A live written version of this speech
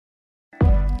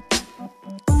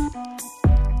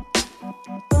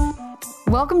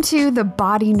Welcome to the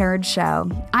Body Nerd Show.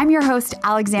 I'm your host,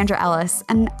 Alexandra Ellis,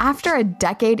 and after a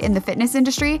decade in the fitness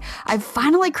industry, I've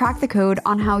finally cracked the code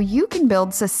on how you can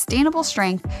build sustainable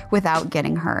strength without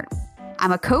getting hurt.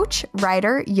 I'm a coach,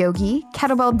 writer, yogi,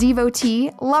 kettlebell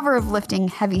devotee, lover of lifting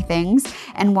heavy things,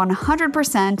 and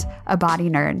 100% a body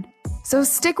nerd. So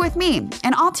stick with me,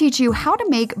 and I'll teach you how to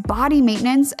make body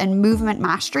maintenance and movement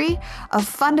mastery a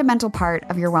fundamental part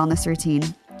of your wellness routine.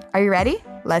 Are you ready?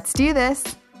 Let's do this.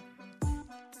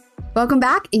 Welcome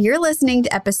back. You're listening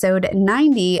to episode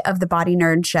 90 of the Body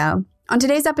Nerd Show. On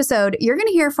today's episode, you're going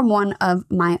to hear from one of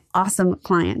my awesome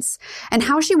clients and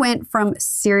how she went from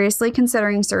seriously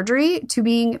considering surgery to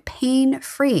being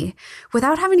pain-free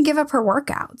without having to give up her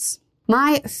workouts.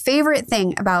 My favorite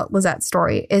thing about Lisette's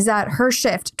story is that her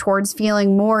shift towards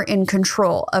feeling more in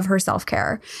control of her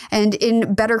self-care and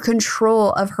in better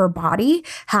control of her body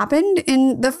happened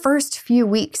in the first few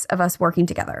weeks of us working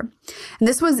together. And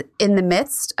this was in the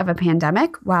midst of a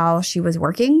pandemic while she was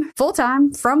working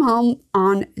full-time from home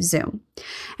on Zoom.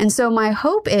 And so my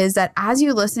hope is that as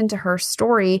you listen to her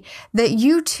story, that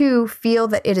you too feel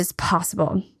that it is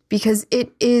possible, because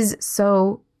it is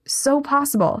so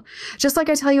possible. Just like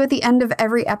I tell you at the end of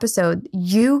every episode,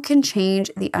 you can change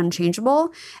the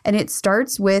unchangeable, and it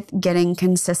starts with getting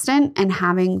consistent and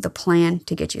having the plan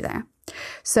to get you there.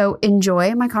 So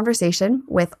enjoy my conversation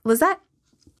with Lisette.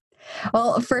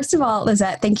 Well, first of all,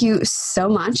 Lisette, thank you so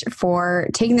much for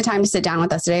taking the time to sit down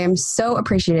with us today. I'm so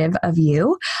appreciative of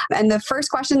you. And the first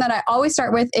question that I always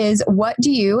start with is, what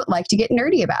do you like to get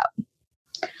nerdy about?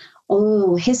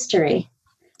 Oh, history.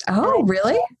 Oh,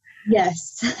 really?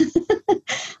 Yes.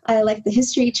 I like the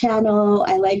History Channel.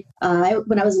 I like,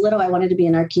 when I was little, I wanted to be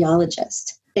an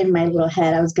archaeologist. In my little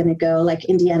head, I was going to go like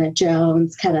Indiana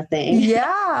Jones kind of thing.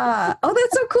 Yeah. Oh,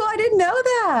 that's so cool. I didn't know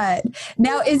that.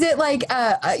 Now, is it like,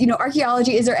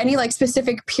 archaeology, is there any like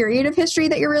specific period of history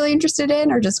that you're really interested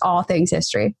in, or just all things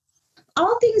history?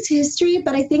 All things history,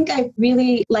 but I think I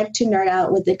really like to nerd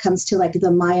out when it comes to like the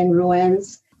Mayan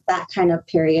ruins, that kind of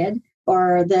period.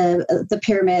 Or the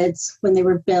pyramids when they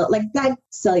were built, like that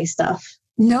silly stuff.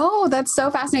 No, that's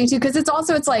so fascinating too, because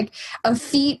it's like a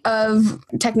feat of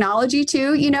technology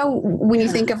too, when you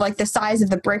think of like the size of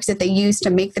the bricks that they used to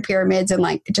make the pyramids and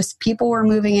like just people were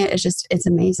moving it. It's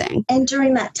amazing. And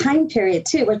during that time period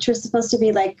too, which was supposed to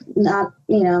be like not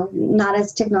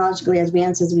as technologically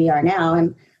advanced as we are now.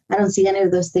 And I don't see any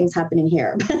of those things happening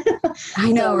here.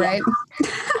 I know, right?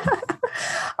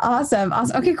 Awesome.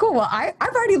 Okay, cool. Well, I've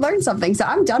already learned something, so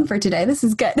I'm done for today. This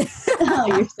is good. Oh,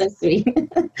 you're so sweet.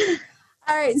 All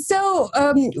right. So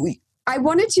I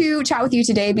wanted to chat with you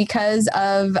today because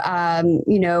of,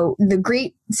 the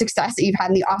great success that you've had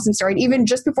and the awesome story. And even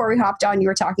just before we hopped on, you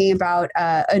were talking about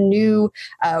a new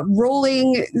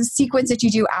rolling sequence that you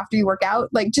do after you work out.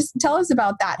 Like, just tell us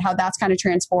about that, how that's kind of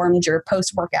transformed your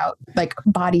post-workout, like,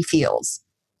 body feels.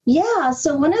 Yeah.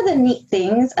 So one of the neat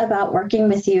things about working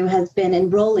with you has been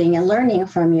enrolling and learning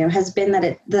from you has been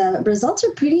that the results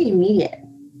are pretty immediate.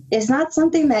 It's not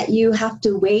something that you have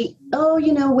to wait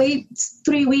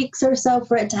 3 weeks or so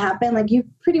for it to happen. Like, you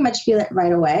pretty much feel it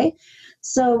right away.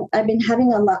 So I've been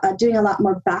doing a lot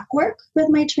more back work with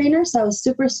my trainer. So I was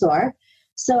super sore.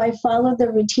 So I followed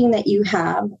the routine that you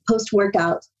have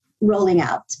post-workout rolling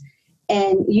out.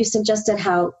 And you suggested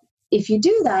how if you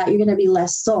do that, you're going to be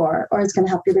less sore, or it's going to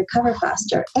help you recover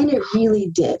faster. And it really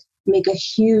did make a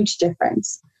huge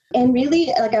difference. And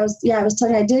really, like I was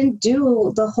telling you, I didn't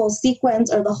do the whole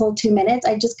sequence or the whole 2 minutes.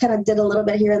 I just kind of did a little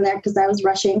bit here and there because I was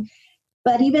rushing.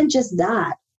 But even just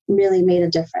that really made a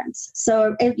difference.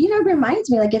 So it,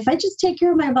 reminds me, like, if I just take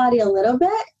care of my body a little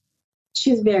bit,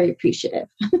 she's very appreciative.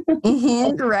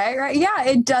 Mm-hmm. Right. Yeah.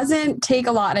 It doesn't take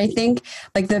a lot. And I think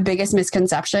like the biggest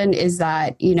misconception is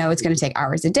that, it's going to take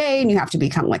hours a day and you have to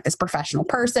become like this professional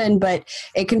person, but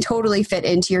it can totally fit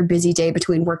into your busy day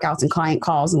between workouts and client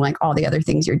calls and like all the other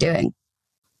things you're doing.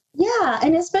 Yeah.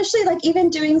 And especially like even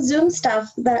doing Zoom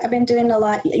stuff that I've been doing a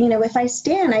lot, if I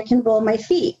stand, I can roll my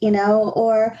feet,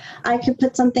 or I could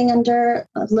put something under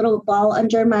a little ball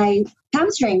under my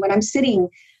hamstring when I'm sitting.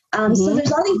 So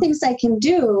there's all these things I can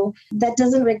do that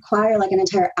doesn't require like an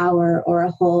entire hour or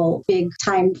a whole big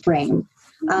time frame.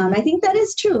 I think that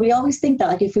is true. We always think that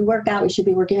like if we work out, we should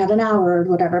be working out an hour or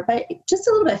whatever, but just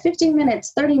a little bit, 15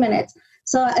 minutes, 30 minutes.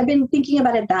 So I've been thinking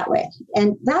about it that way.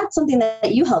 And that's something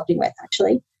that you helped me with,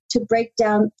 actually, to break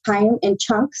down time in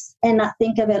chunks and not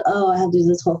think of it, I have to do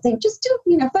this whole thing. Just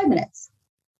do, 5 minutes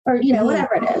or,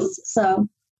 whatever it is. So.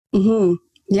 Mm-hmm.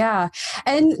 Yeah.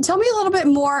 And tell me a little bit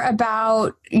more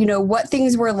about, what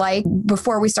things were like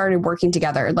before we started working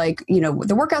together, like,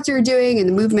 the workouts you were doing and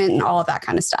the movement and all of that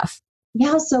kind of stuff.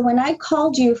 Yeah. So when I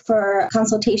called you for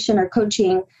consultation or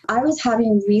coaching, I was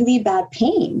having really bad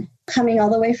pain coming all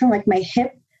the way from like my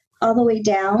hip all the way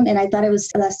down. And I thought it was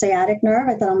the sciatic nerve.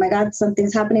 I thought, oh my God,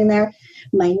 something's happening there.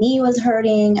 My knee was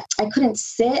hurting. I couldn't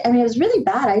sit. I mean, it was really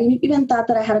bad. I even thought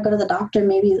that I had to go to the doctor.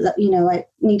 Maybe, I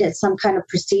needed some kind of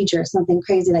procedure, something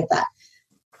crazy like that.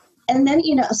 And then,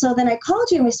 so then I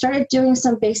called you and we started doing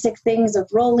some basic things of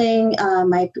rolling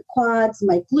my quads,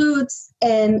 my glutes,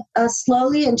 and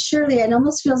slowly and surely, it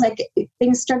almost feels like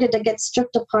things started to get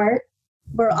stripped apart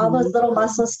where all those little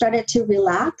muscles started to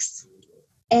relax.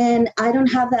 And I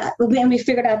don't have that. And we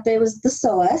figured out there was the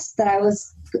psoas that I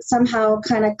was somehow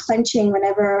kind of clenching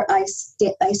whenever I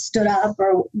stood up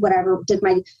or whatever, did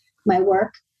my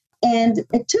work. And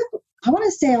it took, I want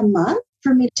to say, a month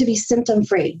for me to be symptom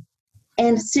free.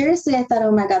 And seriously, I thought,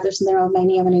 oh my God, there's something wrong with my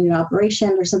knee. I'm going to need an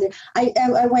operation or something.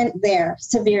 I went there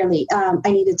severely.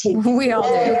 I need to take. We all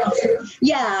do.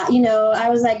 Yeah. I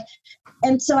was like,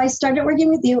 and so I started working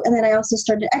with you. And then I also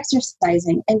started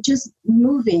exercising, and just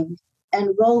moving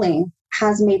and rolling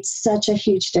has made such a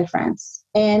huge difference.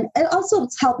 And it also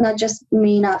has helped not just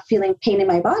me not feeling pain in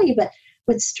my body, but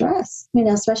with stress,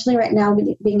 especially right now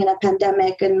being in a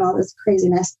pandemic and all this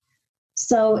craziness.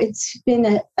 So it's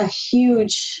been a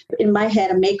huge, in my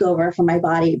head, a makeover for my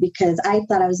body, because I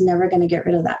thought I was never going to get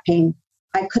rid of that pain.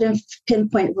 I couldn't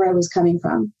pinpoint where it was coming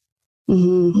from.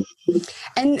 Mm-hmm.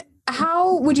 And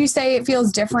how would you say it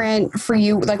feels different for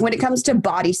you, like when it comes to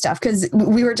body stuff? Because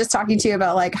we were just talking to you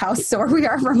about like how sore we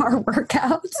are from our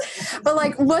workouts, but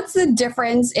like what's the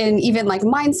difference in even like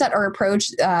mindset or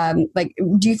approach? Like,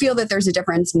 do you feel that there's a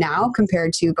difference now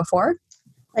compared to before?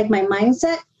 Like my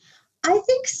mindset? I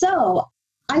think so.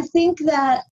 I think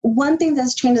that one thing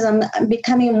that's changed is I'm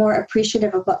becoming more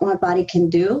appreciative of what my body can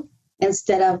do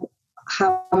instead of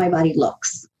how my body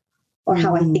looks or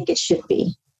how I think it should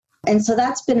be. And so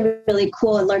that's been really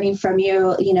cool, learning from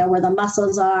you, where the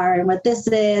muscles are and what this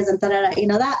is and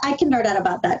that I can nerd out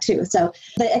about that too. So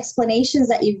the explanations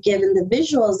that you've given, the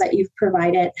visuals that you've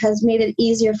provided has made it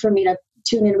easier for me to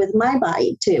tune in with my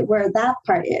body too, where that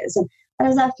part is. And how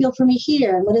does that feel for me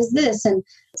here? And what is this? And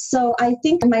so I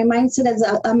think my mindset is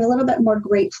I'm a little bit more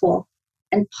grateful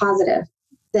and positive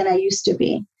than I used to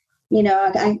be.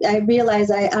 I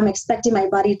realize I'm expecting my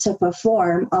body to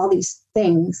perform all these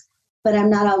things, but I'm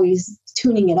not always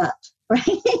tuning it up, right?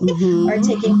 Mm-hmm. Or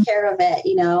taking care of it,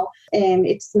 and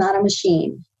it's not a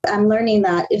machine. I'm learning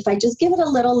that if I just give it a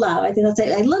little love, I think that's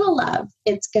a little love,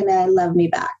 it's going to love me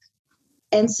back.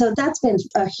 And so that's been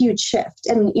a huge shift.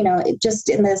 And, just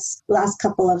in this last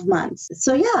couple of months.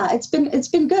 So yeah, it's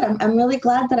been good. I'm really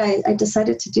glad that I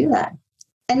decided to do that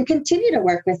and continue to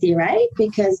work with you, right?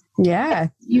 Because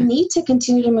you need to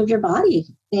continue to move your body.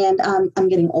 And I'm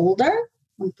getting older.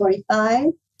 I'm 45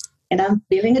 and I'm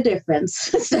feeling a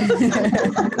difference.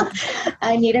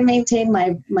 I need to maintain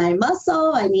my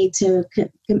muscle. I need to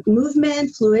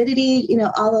movement, fluidity,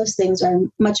 all those things are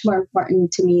much more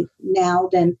important to me now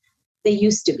than they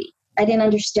used to be. I didn't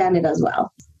understand it as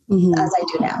well as I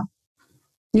do now.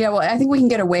 Yeah, well, I think we can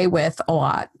get away with a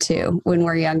lot too when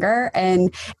we're younger,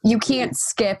 and you can't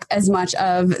skip as much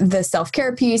of the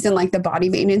self-care piece and like the body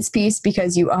maintenance piece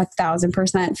because you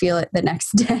 1,000% feel it the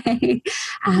next day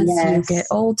as you get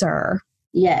older.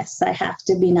 Yes, I have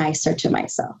to be nicer to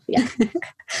myself. Yeah.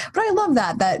 But I love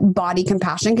that body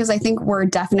compassion, because I think we're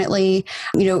definitely,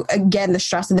 again, the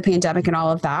stress of the pandemic and all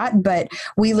of that, but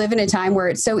we live in a time where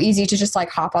it's so easy to just like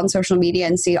hop on social media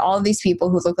and see all of these people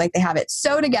who look like they have it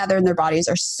so together and their bodies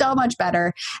are so much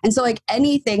better. And so like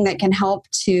anything that can help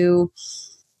to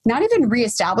not even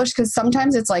reestablish, because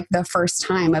sometimes it's like the first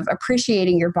time of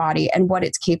appreciating your body and what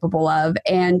it's capable of,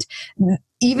 and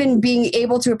even being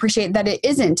able to appreciate that it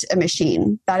isn't a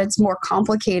machine, that it's more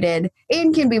complicated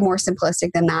and can be more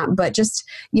simplistic than that, but just,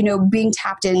 being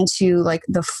tapped into like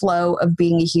the flow of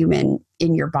being a human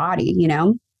in your body,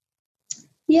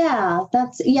 Yeah,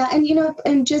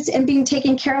 and being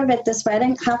taken care of it this way. I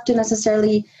didn't have to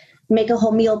necessarily make a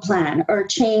whole meal plan or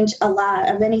change a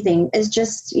lot of anything. It's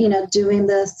just, doing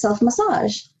the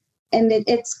self-massage. And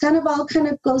it's kind of all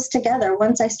goes together.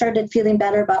 Once I started feeling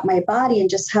better about my body and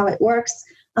just how it works,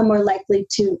 I'm more likely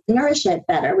to nourish it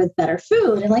better with better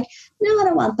food. And like, no, I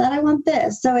don't want that. I want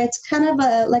this. So it's kind of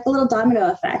a little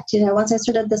domino effect. Once I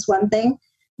started this one thing,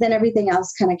 then everything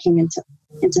else kind of came into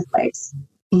place.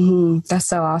 That's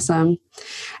so awesome.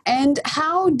 And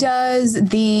how does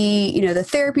the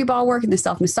therapy ball work and the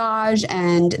self-massage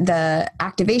and the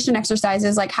activation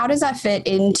exercises, like how does that fit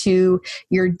into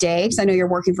your day? Because I know you're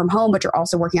working from home, but you're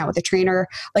also working out with a trainer.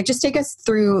 Like just take us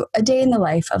through a day in the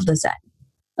life of Lisette.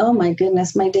 Oh my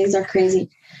goodness, my days are crazy.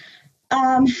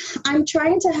 I'm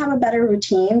trying to have a better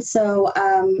routine. So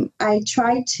I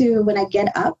try to, when I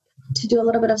get up, to do a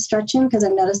little bit of stretching because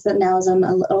I've noticed that now as I'm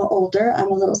a little older, I'm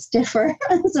a little stiffer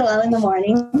as well in the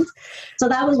mornings. So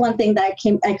that was one thing that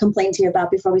I complained to you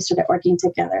about before we started working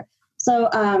together. So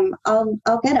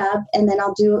I'll get up and then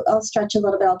I'll stretch a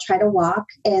little bit. I'll try to walk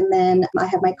and then I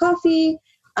have my coffee.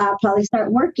 I'll probably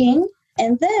start working.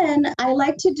 And then I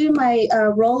like to do my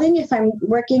rolling if I'm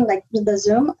working like the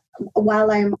Zoom while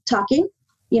I'm talking.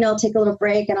 I'll take a little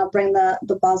break and I'll bring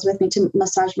the balls with me to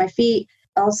massage my feet.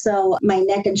 Also my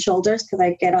neck and shoulders because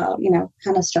I get all,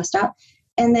 kind of stressed out.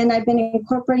 And then I've been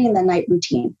incorporating the night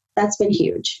routine. That's been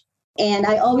huge. And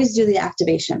I always do the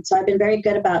activation. So I've been very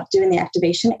good about doing the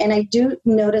activation. And I do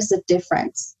notice a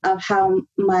difference of how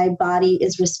my body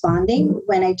is responding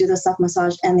when I do the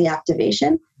self-massage and the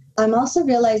activation. I'm also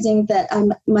realizing that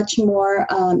I'm much more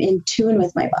in tune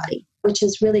with my body, which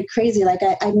is really crazy. Like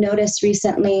I've noticed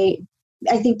recently,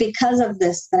 I think because of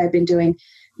this that I've been doing,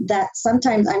 that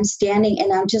sometimes I'm standing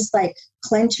and I'm just like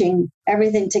clenching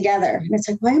everything together. And it's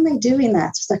like, why am I doing that?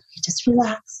 It's like, just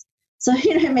relax. So,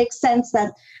 it makes sense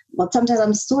that, well, sometimes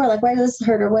I'm sore, like, why does this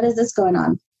hurt or what is this going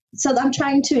on? So I'm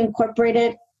trying to incorporate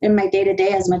it in my day-to-day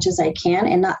as much as I can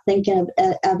and not thinking of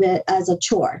it as a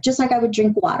chore, just like I would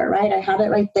drink water, right? I had it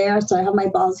right there. So I have my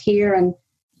balls here and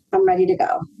I'm ready to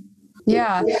go.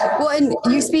 Yeah. Well, and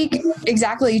you speak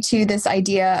exactly to this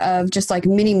idea of just like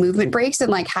mini movement breaks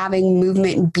and like having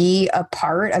movement be a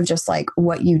part of just like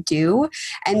what you do.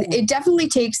 And it definitely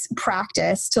takes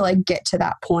practice to like get to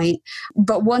that point.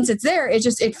 But once it's there,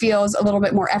 it feels a little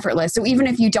bit more effortless. So even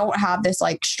if you don't have this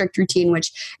like strict routine,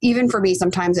 which even for me,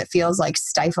 sometimes it feels like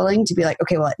stifling to be like,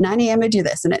 okay, well at 9 a.m. I do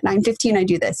this and at 9:15 I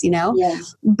do this, Yeah.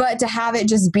 But to have it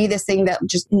just be this thing that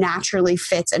just naturally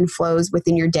fits and flows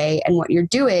within your day and what you're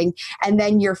doing. And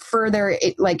then you're further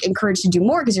encouraged to do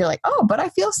more because you're like, oh, but I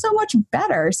feel so much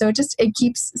better. So it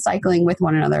keeps cycling with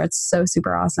one another. It's so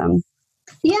super awesome.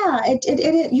 Yeah,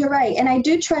 you're right. And I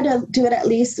do try to do it at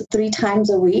least 3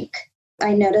 times a week.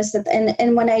 I notice that.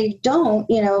 And when I don't,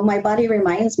 my body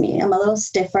reminds me I'm a little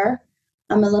stiffer.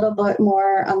 I'm a little bit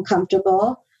more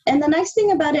uncomfortable. And the nice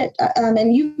thing about it,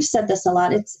 and you've said this a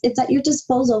lot, it's at your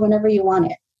disposal whenever you want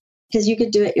it because you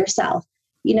could do it yourself.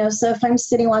 So if I'm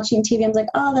sitting watching TV, I'm like,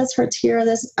 oh, this hurts here,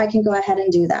 I can go ahead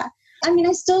and do that. I mean,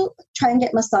 I still try and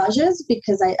get massages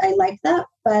because I like that,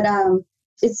 but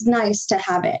it's nice to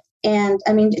have it. And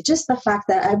I mean, just the fact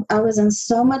that I was in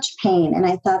so much pain and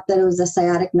I thought that it was a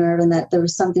sciatic nerve and that there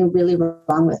was something really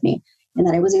wrong with me and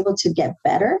that I was able to get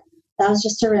better. That was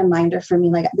just a reminder for me,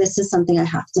 like, this is something I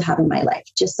have to have in my life.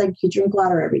 Just like you drink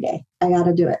water every day. I got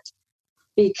to do it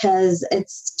because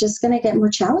it's just going to get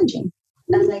more challenging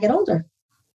as I get older.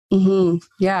 Mm-hmm.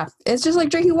 Yeah. It's just like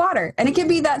drinking water. And it can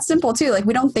be that simple too. Like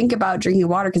we don't think about drinking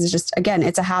water because it's just, again,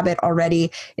 it's a habit already.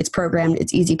 It's programmed.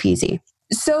 It's easy peasy.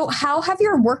 So how have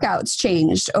your workouts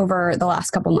changed over the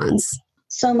last couple months?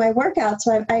 So my workouts,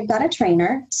 I got a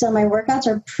trainer. So my workouts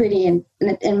are pretty,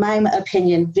 in my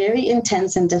opinion, very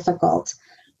intense and difficult.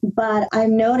 But I've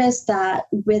noticed that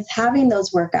with having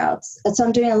those workouts, so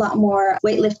I'm doing a lot more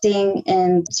weightlifting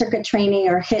and circuit training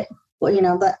or HIIT,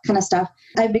 that kind of stuff.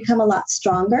 I've become a lot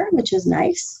stronger, which is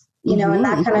nice, and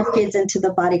that kind of feeds into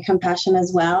the body compassion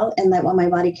as well, and that what my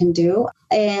body can do.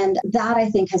 And that I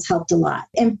think has helped a lot.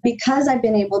 And because I've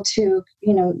been able to,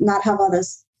 not have all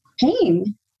this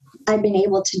pain, I've been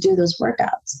able to do those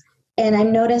workouts. And I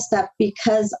noticed that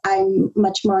because I'm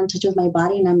much more in touch with my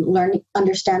body and I'm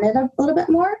understand it a little bit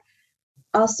more.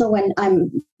 Also,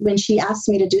 when she asks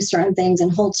me to do certain things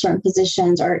and hold certain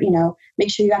positions or, make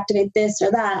sure you activate this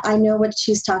or that, I know what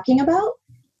she's talking about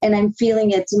and I'm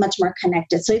feeling it's much more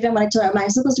connected. So even when I tell her, am I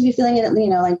supposed to be feeling it,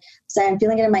 say I'm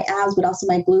feeling it in my abs, but also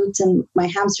my glutes and my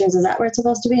hamstrings, is that where it's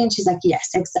supposed to be? And she's like,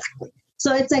 yes, exactly.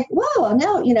 So it's like, whoa,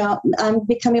 now, I'm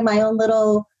becoming my own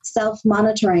little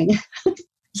self-monitoring.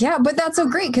 Yeah, but that's so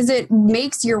great because it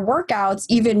makes your workouts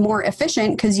even more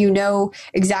efficient because you know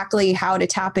exactly how to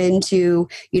tap into,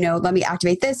 let me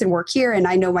activate this and work here. And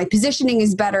I know my positioning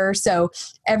is better. So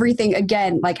everything,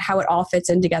 again, like how it all fits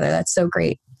in together. That's so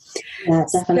great. Yeah,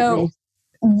 definitely. So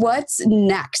what's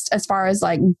next as far as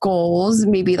like goals,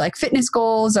 maybe like fitness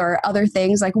goals or other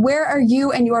things? Like where are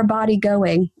you and your body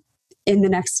going in the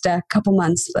next couple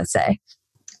months, let's say?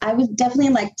 I would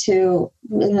definitely like to,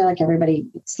 like everybody,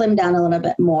 slim down a little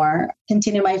bit more,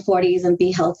 continue my 40s and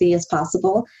be healthy as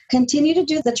possible. Continue to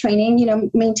do the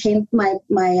training, maintain my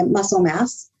muscle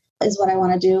mass is what I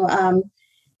want to do.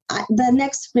 The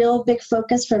next real big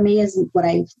focus for me is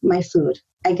my food.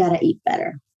 I got to eat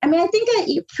better. I mean, I think I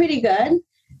eat pretty good,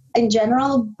 in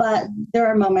general, but there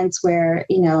are moments where,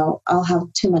 I'll have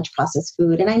too much processed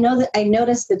food. And I know that I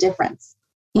notice the difference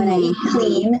when I eat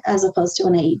clean as opposed to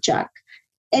when I eat junk.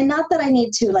 And not that I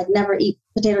need to like never eat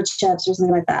potato chips or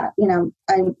something like that.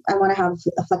 I want to have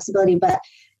a flexibility, but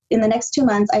in the next 2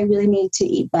 months, I really need to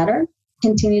eat better,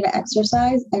 continue to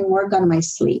exercise, and work on my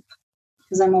sleep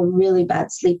because I'm a really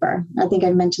bad sleeper. I think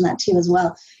I mentioned that to you as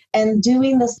well. And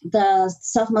doing the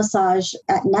self-massage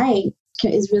at night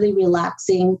is really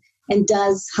relaxing and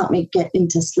does help me get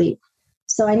into sleep.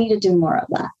 So I need to do more of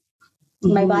that.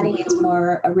 My body needs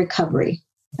more recovery,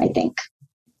 I think.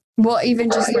 Well, even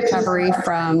just recovery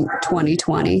from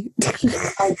 2020.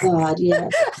 Oh God,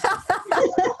 yes.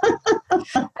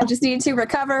 I just need to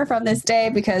recover from this day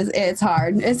because it's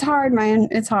hard. It's hard, man.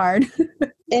 It's hard.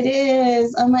 It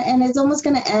is. And it's almost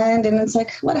going to end. And it's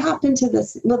like, what happened to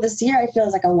this? Well, this year I feel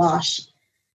is like a wash,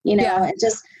 Yeah.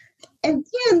 And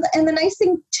the nice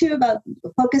thing too about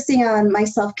focusing on my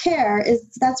self-care is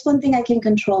that's one thing I can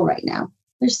control right now.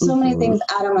 There's so many things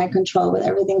out of my control with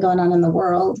everything going on in the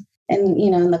world and,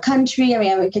 in the country. I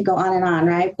mean, we could go on and on,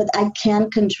 right? But I can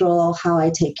control how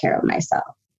I take care of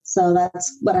myself. So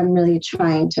that's what I'm really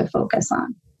trying to focus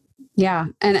on. Yeah.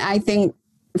 And I think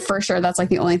for sure that's like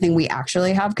the only thing we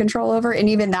actually have control over. And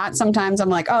even that, sometimes I'm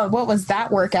like, oh, what was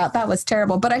that workout? That was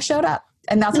terrible. But I showed up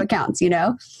and that's what counts,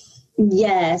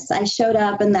 Yes, I showed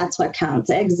up and that's what counts.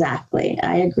 Exactly.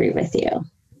 I agree with you.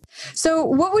 So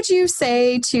what would you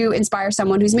say to inspire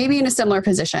someone who's maybe in a similar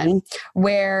position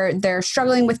where they're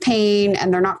struggling with pain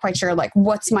and they're not quite sure, like,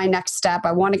 what's my next step?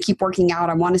 I want to keep working out.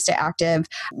 I want to stay active.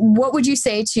 What would you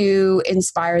say to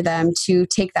inspire them to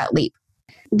take that leap?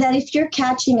 That if you're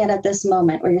catching it at this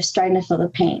moment where you're starting to feel the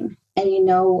pain and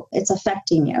it's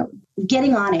affecting you,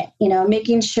 getting on it,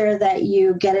 making sure that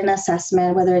you get an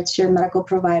assessment, whether it's your medical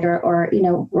provider or,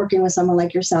 working with someone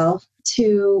like yourself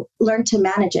to learn to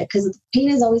manage it. Because pain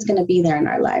is always going to be there in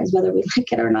our lives, whether we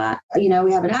like it or not. We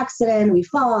have an accident, we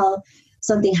fall,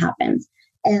 something happens.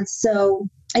 And so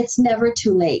it's never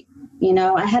too late.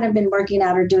 I hadn't been working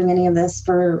out or doing any of this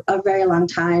for a very long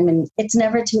time, and it's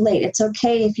never too late. It's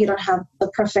okay if you don't have the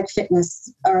perfect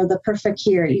fitness or the perfect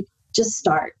gear. You just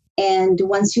start. And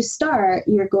once you start,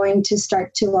 you're going to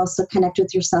start to also connect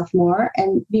with yourself more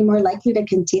and be more likely to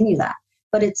continue that.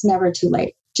 But it's never too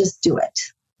late. Just do it.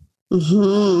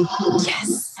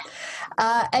 Yes.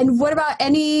 And what about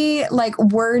any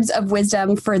words of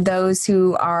wisdom for those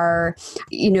who are,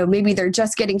 maybe they're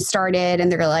just getting started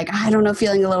and they're like, I don't know,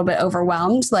 feeling a little bit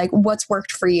overwhelmed. What's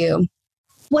worked for you?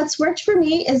 What's worked for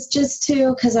me is just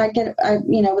because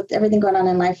with everything going on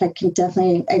in life, I can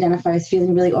definitely identify with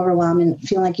feeling really overwhelmed and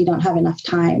feeling like you don't have enough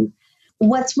time.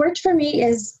 What's worked for me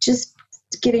is just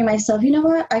giving myself,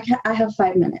 I have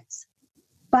 5 minutes.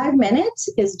 5 minutes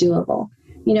is doable.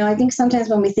 I think sometimes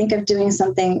when we think of doing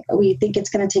something, we think it's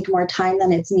going to take more time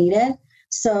than it's needed.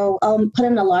 So I'll put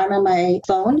an alarm on my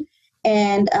phone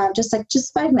and just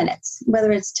 5 minutes,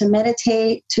 whether it's to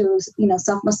meditate, to,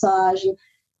 self-massage,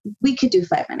 we could do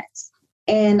 5 minutes.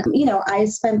 And, I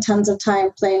spend tons of time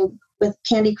playing with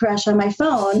Candy Crush on my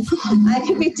phone. I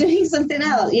could be doing something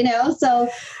else, So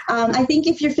I think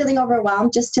if you're feeling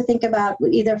overwhelmed, just to think about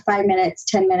either 5 minutes,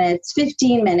 10 minutes,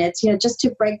 15 minutes, just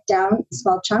to break down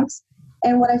small chunks.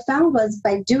 And what I found was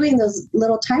by doing those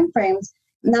little time frames,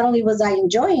 not only was I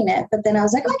enjoying it, but then I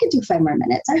was like, I could do 5 more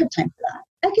minutes. I have time for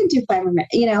that. I can do 5 more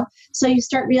minutes, So you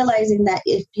start realizing that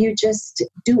if you just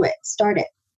do it, start it,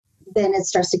 then it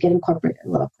starts to get incorporated a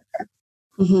little quicker.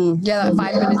 Mm-hmm. Yeah, that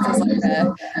 5 minutes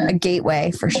is a gateway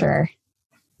for sure.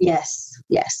 Yes.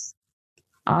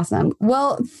 Awesome.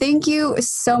 Well, thank you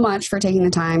so much for taking the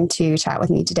time to chat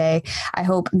with me today. I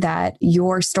hope that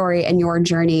your story and your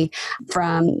journey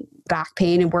from back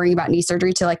pain and worrying about knee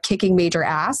surgery to kicking major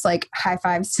ass, high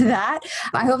fives to that.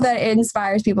 I hope that it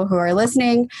inspires people who are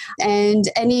listening. And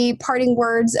any parting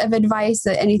words of advice,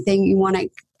 anything you want to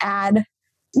add?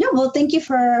 No, well, thank you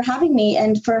for having me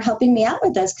and for helping me out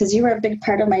with this because you were a big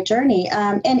part of my journey.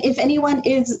 And if anyone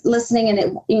is listening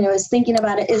and is thinking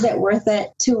about it, is it worth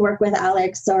it to work with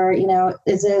Alex or,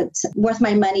 is it worth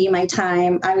my money, my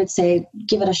time? I would say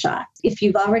give it a shot. If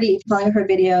you've already followed her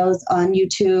videos on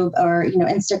YouTube or,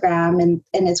 Instagram and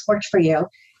it's worked for you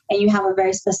and you have a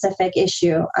very specific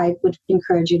issue, I would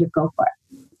encourage you to go for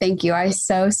it. Thank you. I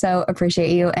so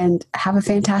appreciate you and have a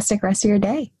fantastic rest of your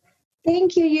day.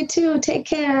 Thank you. You too. Take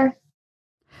care.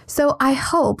 So I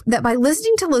hope that by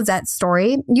listening to Lisette's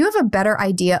story, you have a better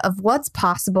idea of what's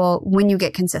possible when you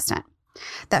get consistent.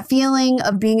 That feeling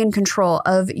of being in control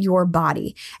of your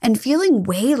body and feeling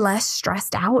way less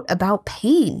stressed out about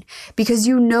pain because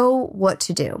you know what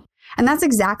to do. And that's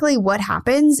exactly what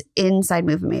happens inside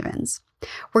Movement Mavens.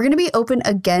 We're going to be open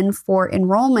again for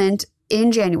enrollment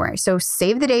in January. So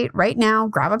save the date right now,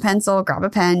 grab a pencil, grab a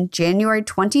pen, January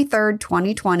 23rd,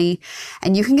 2020,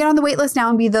 and you can get on the wait list now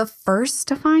and be the first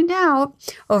to find out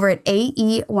over at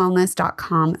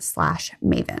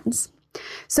aewellness.com/mavens.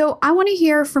 So I want to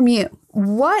hear from you.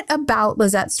 What about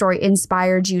Lisette's story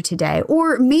inspired you today?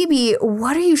 Or maybe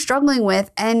what are you struggling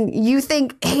with and you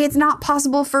think, hey, it's not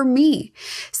possible for me?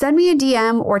 Send me a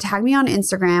DM or tag me on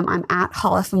Instagram. I'm at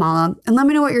Halafamala and let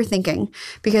me know what you're thinking.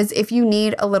 Because if you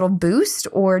need a little boost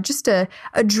or just a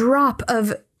drop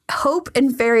of hope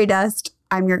and fairy dust,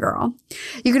 I'm your girl.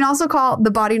 You can also call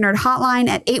the Body Nerd hotline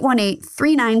at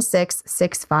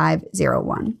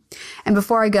 818-396-6501. And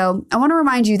before I go, I want to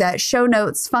remind you that show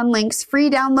notes, fun links, free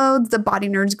downloads, the Body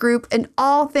Nerds group, and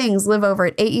all things live over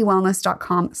at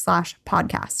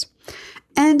aewellness.com/podcast.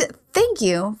 And thank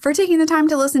you for taking the time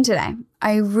to listen today.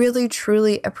 I really,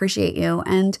 truly appreciate you.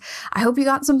 And I hope you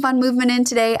got some fun movement in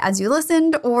today as you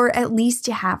listened, or at least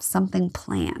you have something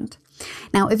planned.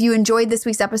 Now, if you enjoyed this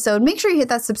week's episode, make sure you hit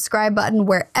that subscribe button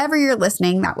wherever you're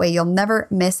listening. That way you'll never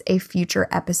miss a future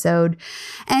episode.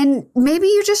 And maybe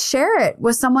you just share it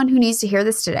with someone who needs to hear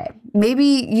this today. Maybe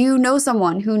you know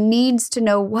someone who needs to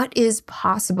know what is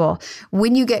possible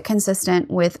when you get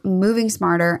consistent with moving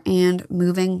smarter and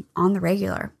moving on the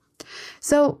regular.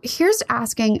 So here's to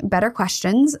asking better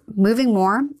questions, moving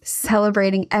more,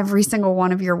 celebrating every single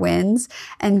one of your wins,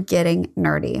 and getting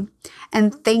nerdy.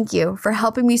 And thank you for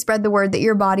helping me spread the word that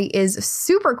your body is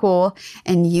super cool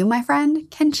and you, my friend,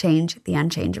 can change the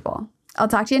unchangeable. I'll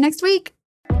talk to you next week.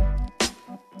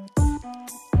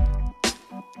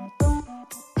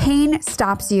 Pain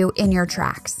stops you in your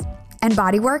tracks, and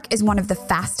bodywork is one of the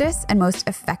fastest and most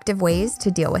effective ways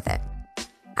to deal with it.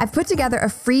 I've put together a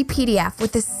free PDF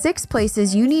with the 6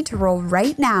 places you need to roll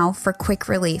right now for quick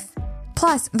relief.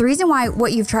 Plus, the reason why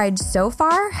what you've tried so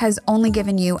far has only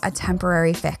given you a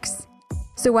temporary fix.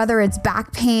 So whether it's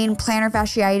back pain, plantar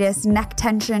fasciitis, neck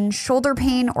tension, shoulder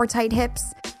pain, or tight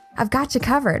hips, I've got you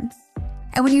covered.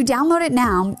 And when you download it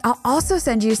now, I'll also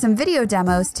send you some video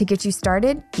demos to get you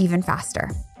started even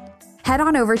faster. Head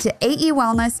on over to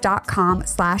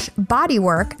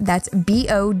aewellness.com/bodywork, that's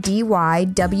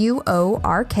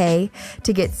BODYWORK,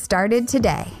 to get started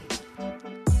today.